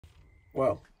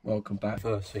Well, welcome back.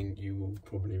 First thing you will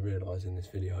probably realise in this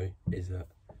video is that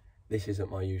this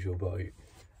isn't my usual boat,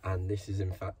 and this is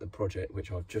in fact the project which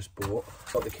I've just bought,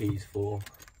 got the keys for,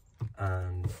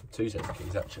 and 2 sets of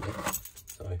keys actually,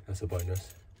 so that's a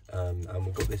bonus. And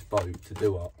we've got this boat to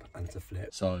do up and to flip.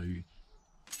 So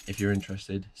if you're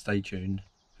interested, stay tuned,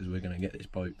 because we're going to get this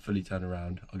boat fully turned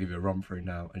around. I'll give you a run through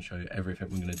now and show you everything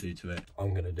we're going to do to it.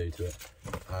 I'm going to do to it,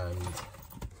 and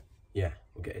yeah,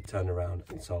 we'll get it turned around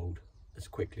and sold as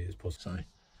quickly as possible. So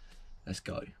let's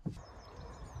go.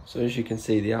 So as you can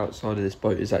see, the outside of this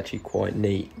boat is actually quite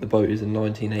neat. The boat is a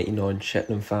 1989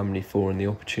 Shetland Family Four, and the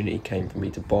opportunity came for me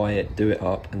to buy it, do it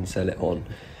up and sell it on.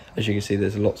 As you can see,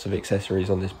 there's lots of accessories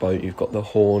on this boat. You've got the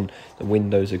horn, the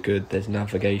windows are good, there's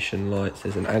navigation lights,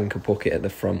 there's an anchor pocket at the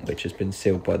front which has been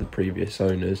sealed by the previous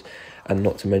owners, and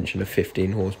not to mention a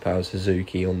 15 horsepower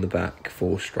Suzuki on the back,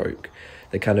 4-stroke.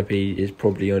 The canopy is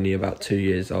probably only about 2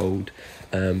 years old,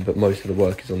 but most of the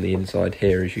work is on the inside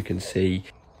here, as you can see.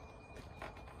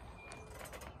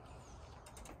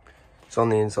 So on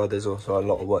the inside there's also a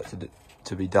lot of work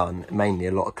to be done, mainly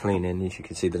a lot of cleaning. As you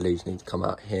can see, the leaves need to come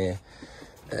out here.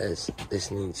 This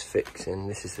needs fixing.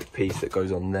 This is the piece that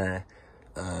goes on there,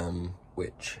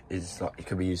 which is like, it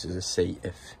can be used as a seat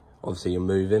if obviously you're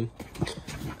moving,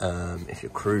 if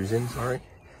you're cruising, sorry.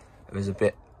 There's a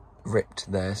bit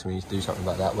ripped there, so we need to do something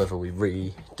about that, whether we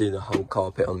redo the whole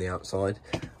carpet on the outside.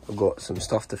 I've got some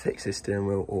stuff to fix this steering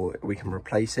wheel, or we can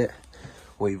replace it.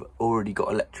 We've already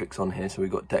got electrics on here, so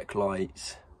we've got deck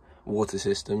lights, water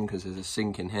system, because there's a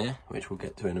sink in here, which we'll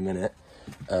get to in a minute.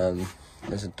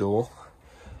 There's a door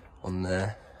on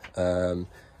there, and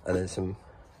there's some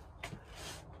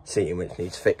seating which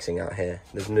needs fixing out here.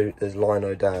 There's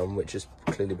lino down, which has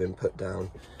clearly been put down,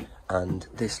 and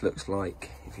this looks like,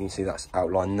 if you can see that's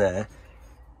outlined there,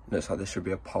 looks like there should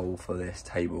be a pole for this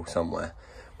table somewhere.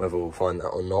 Whether we'll find that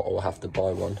or not, or we'll have to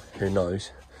buy one, who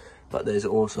knows. But there's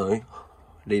also,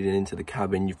 leading into the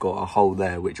cabin, you've got a hole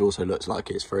there which also looks like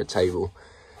it's for a table.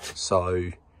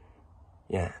 So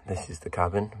yeah, this is the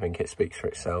cabin. I think it speaks for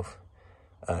itself.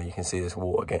 You can see there's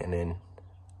water getting in,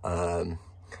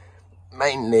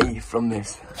 mainly from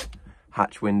this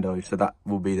hatch window, so that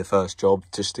will be the first job,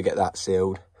 just to get that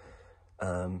sealed.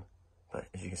 But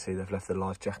as you can see, they've left the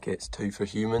life jackets, 2 for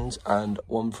humans and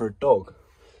 1 for a dog,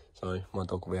 so my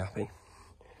dog will be happy.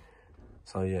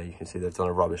 So yeah, you can see they've done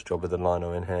a rubbish job with the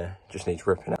lino in here, just needs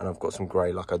ripping out. And I've got some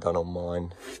grey like I've done on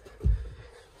mine.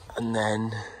 And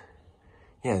then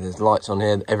yeah, there's lights on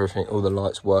here, everything, all the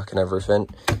lights work and everything.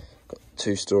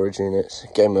 2 storage units,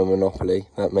 game of Monopoly,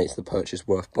 that makes the purchase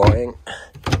worth buying,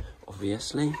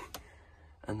 obviously.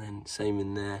 And then same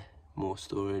in there, more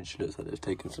storage, looks like they've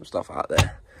taken some stuff out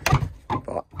there.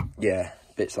 But yeah,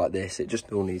 bits like this, it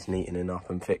just all needs neatening up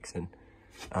and fixing.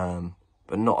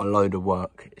 But not a load of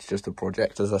work, it's just a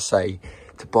project, as I say,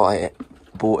 to buy it,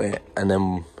 bought it, and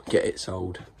then get it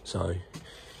sold. So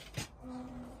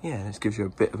yeah, this gives you a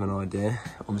bit of an idea.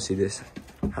 Obviously this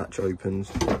hatch opens,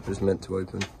 it was meant to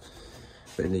open,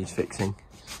 but it needs fixing.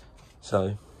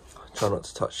 So try not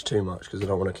to touch too much, because I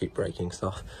don't want to keep breaking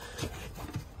stuff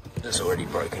that's already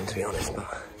broken, to be honest.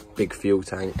 But big fuel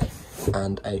tank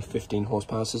and a 15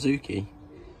 horsepower Suzuki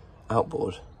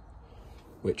outboard,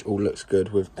 which all looks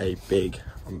good, with a big,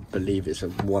 I believe it's a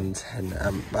 110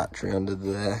 amp battery under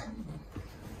there,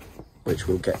 which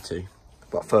we'll get to.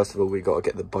 But first of all, we've got to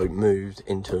get the boat moved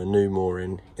into a new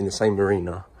mooring in the same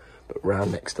marina, but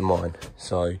round next to mine.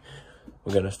 So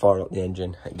we're going to fire up the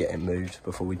engine and get it moved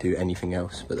before we do anything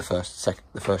else. But the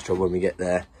first job when we get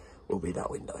there will be that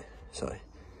window. So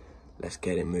let's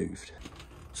get it moved.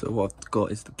 So what I've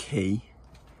got is the key.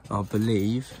 I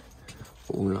believe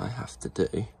all I have to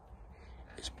do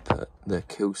is put the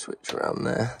kill switch around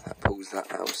there. That pulls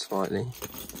that out slightly,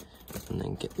 and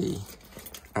then get the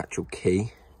actual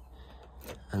key.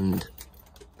 And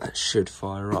that should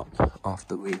fire up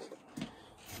after we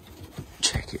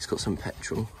check it's got some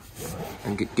petrol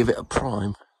and give it a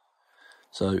prime.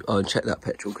 So I'll check that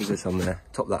petrol, because there's some there,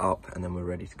 top that up, and then we're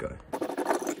ready to go.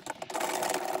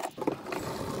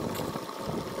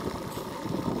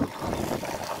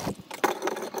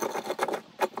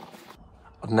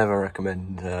 I'd never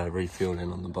recommend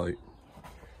refueling on the boat,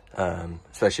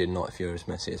 especially not if you're as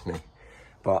messy as me.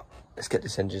 But let's get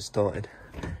this engine started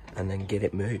and then get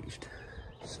it moved.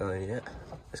 So yeah,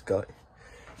 let's go.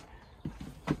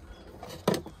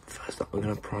 First up, we're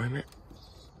going to prime it.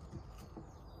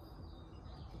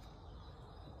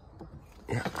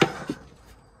 Yeah.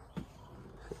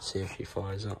 Let's see if she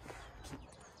fires up.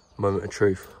 Moment of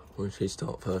truth, when she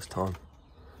starts first time.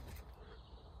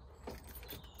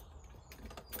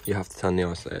 You have to turn the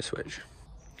isolator switch.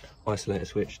 Isolator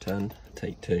switch turned,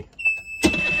 take 2.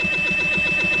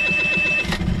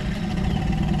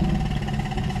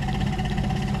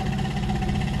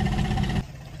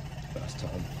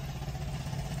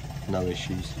 no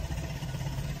issues.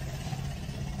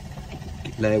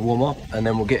 Let it warm up and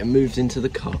then we'll get it moved into the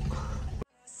cut.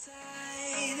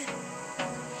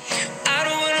 I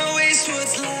don't wanna waste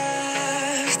what's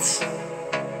left.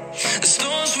 The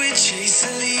storms we chase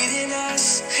are leading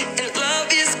us, and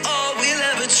love is all we'll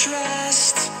ever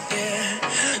trust. Yeah,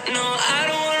 no, I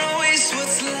don't wanna waste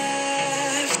what's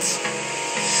left.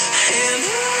 And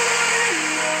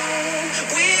on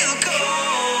we'll go,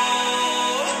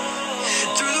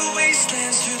 through the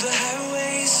wastelands, through the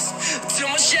highways, till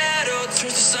my shadow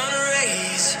turns to sun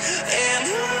rays. And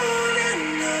on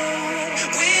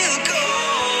we'll go,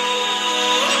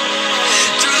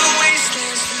 through the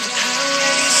wastelands, through the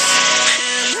highways,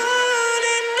 and on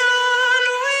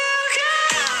we'll go.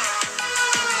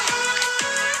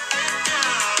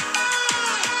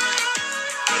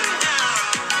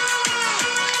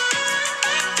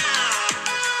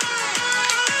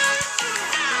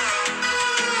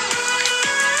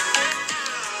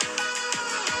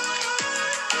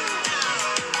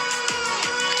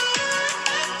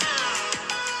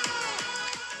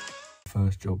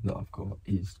 First job that I've got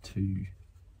is to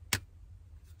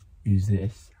use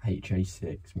this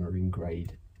HA6 marine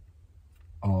grade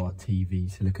RTV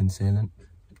silicone sealant,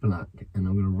 black, and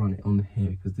I'm going to run it on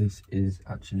here because this is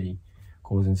actually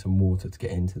causing some water to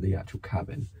get into the actual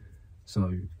cabin. So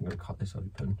I'm going to cut this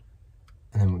open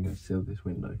and then we're going to seal this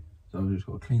window. So I've just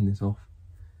got to clean this off,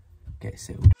 get it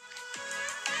sealed.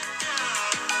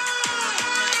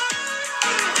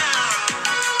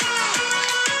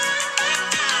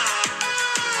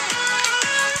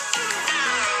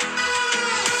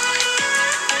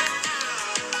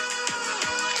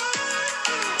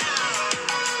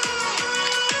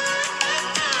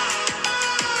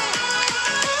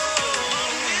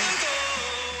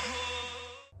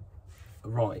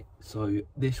 Right, so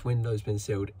this window's been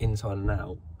sealed inside and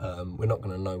out. We're not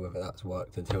going to know whether that's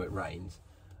worked until it rains,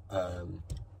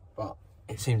 but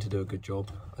it seemed to do a good job.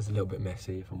 It's a little bit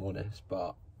messy if I'm honest,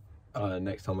 but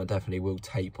next time I definitely will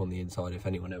tape on the inside. If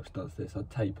anyone else does this, I'd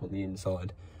tape on the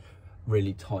inside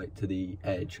really tight to the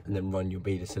edge and then run your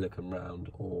bead of silicone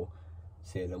round or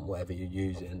sealant, whatever you're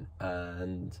using,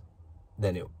 and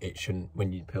then it shouldn't,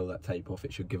 when you peel that tape off,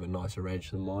 it should give a nicer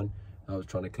edge than mine. I was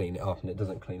trying to clean it up and it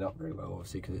doesn't clean up very well,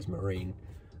 obviously, because it's marine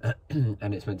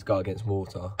and it's meant to go against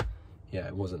water. Yeah,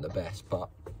 it wasn't the best, but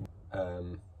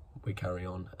we carry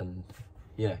on and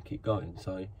yeah, keep going.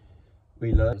 So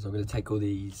we learned. So I'm going to take all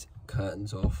these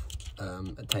curtains off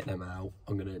and take them out.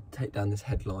 I'm going to take down this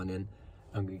headlining.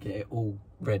 I'm going to get it all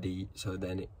ready, so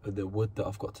then the wood that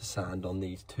I've got to sand on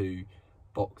these two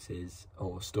boxes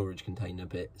or storage container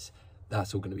bits,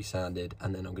 that's all going to be sanded,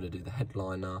 and then I'm going to do the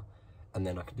headliner, and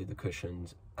then I can do the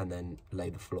cushions and then lay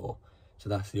the floor. So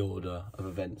that's the order of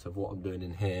events of what I'm doing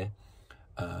in here.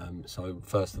 So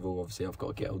first of all, obviously I've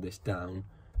got to get all this down,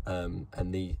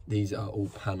 and these are all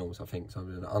panels, I think, so I'm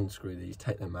going to unscrew these,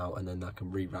 take them out, and then I can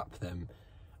rewrap them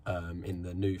in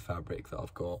the new fabric that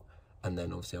I've got, and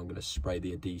then obviously I'm going to spray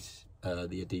the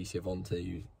adhesive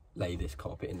onto lay this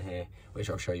carpet in here, which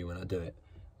I'll show you when I do it.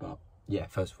 But yeah,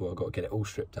 first of all I've got to get it all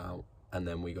stripped out and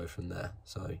then we go from there.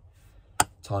 So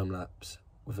time lapse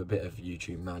with a bit of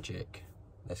YouTube magic.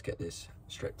 Let's get this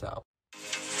stripped out.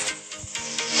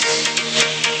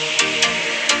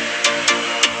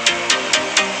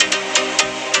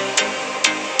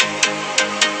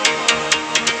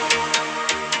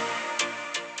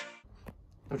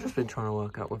 I've just been trying to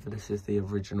work out whether this is the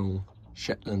original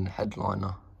Shetland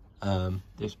headliner,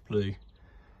 this blue,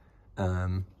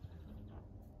 but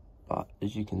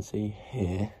as you can see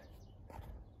here,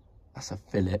 that's a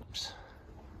Phillips,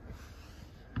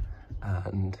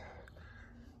 and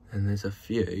there's a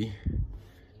few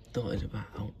dotted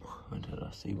about. Where did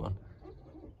I see one?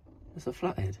 It's a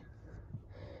flathead.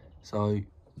 So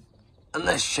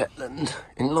unless Shetland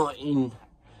in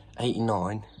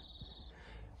 1989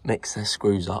 mix their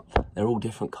screws up, they're all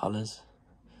different colours.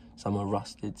 Some are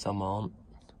rusted, some aren't.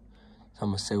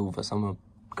 Some are silver, some are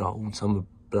gold, some are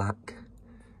black.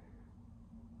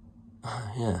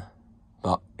 Yeah,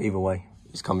 but either way,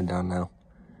 it's coming down now,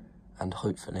 and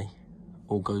hopefully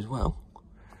all goes well.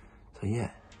 So yeah,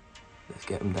 let's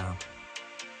get them down.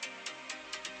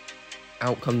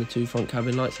 Out come the two front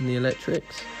cabin lights and the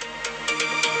electrics.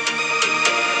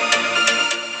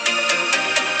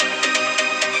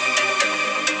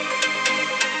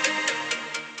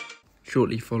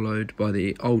 Shortly followed by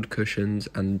the old cushions,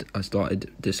 and I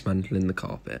started dismantling the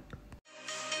carpet.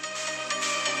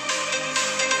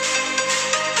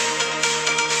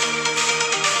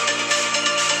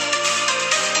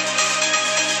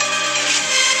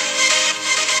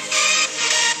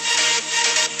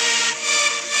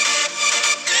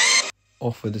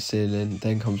 Off off with the ceiling,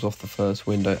 then comes off the first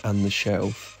window and the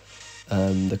shelf,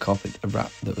 the carpet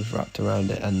that was wrapped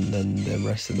around it, and then the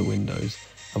rest of the windows,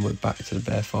 and we're back to the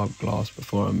bare fiberglass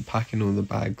before unpacking all the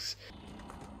bags.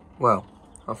 Well,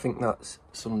 I think that's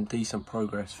some decent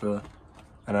progress for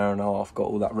an hour and a half. Got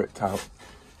all that ripped out.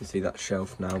 You see that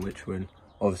shelf now, which we're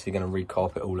obviously going to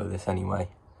recarpet all of this anyway.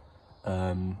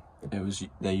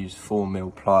 They used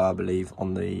 4mm ply, I believe,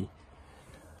 on the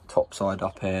top side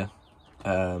up here,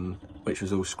 which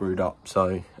was all screwed up,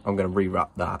 so I'm going to rewrap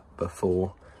that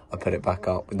before I put it back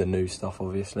up with the new stuff,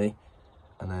 obviously,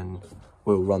 and then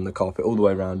we'll run the carpet all the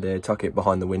way around here, tuck it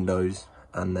behind the windows,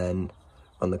 and then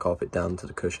run the carpet down to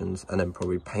the cushions, and then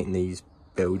probably paint these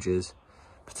bilges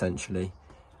potentially,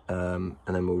 and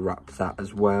then we'll wrap that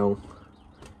as well.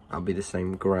 That'll be the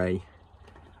same grey,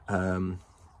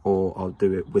 or I'll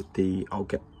do it with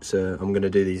I'm going to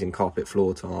do these in carpet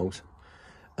floor tiles.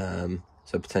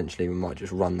 So potentially we might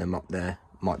just run them up there,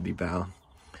 might be better.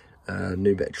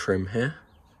 New bit of trim here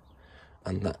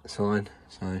and that side,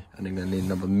 so I think I need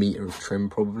another metre of trim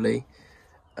probably,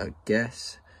 I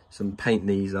guess. So paint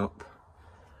these up,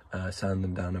 sand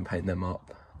them down and paint them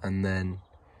up, and then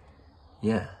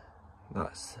yeah,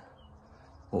 that's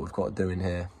what we've got to do in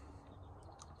here.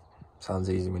 Sounds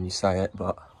easy when you say it,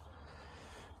 but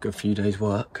good few days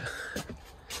work.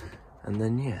 And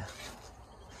then yeah,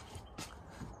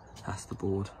 that's the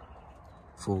board,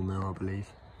 4mm I believe.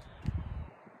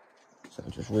 So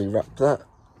I'll just rewrap that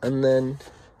and then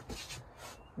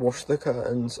wash the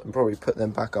curtains and probably put them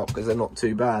back up because they're not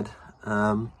too bad.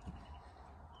 So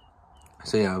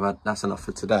yeah, that's enough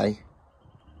for today.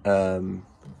 But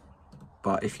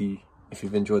if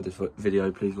you've enjoyed this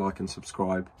video, please like and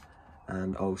subscribe,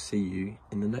 and I'll see you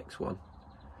in the next one,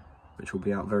 which will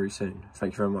be out very soon.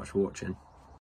 Thank you very much for watching.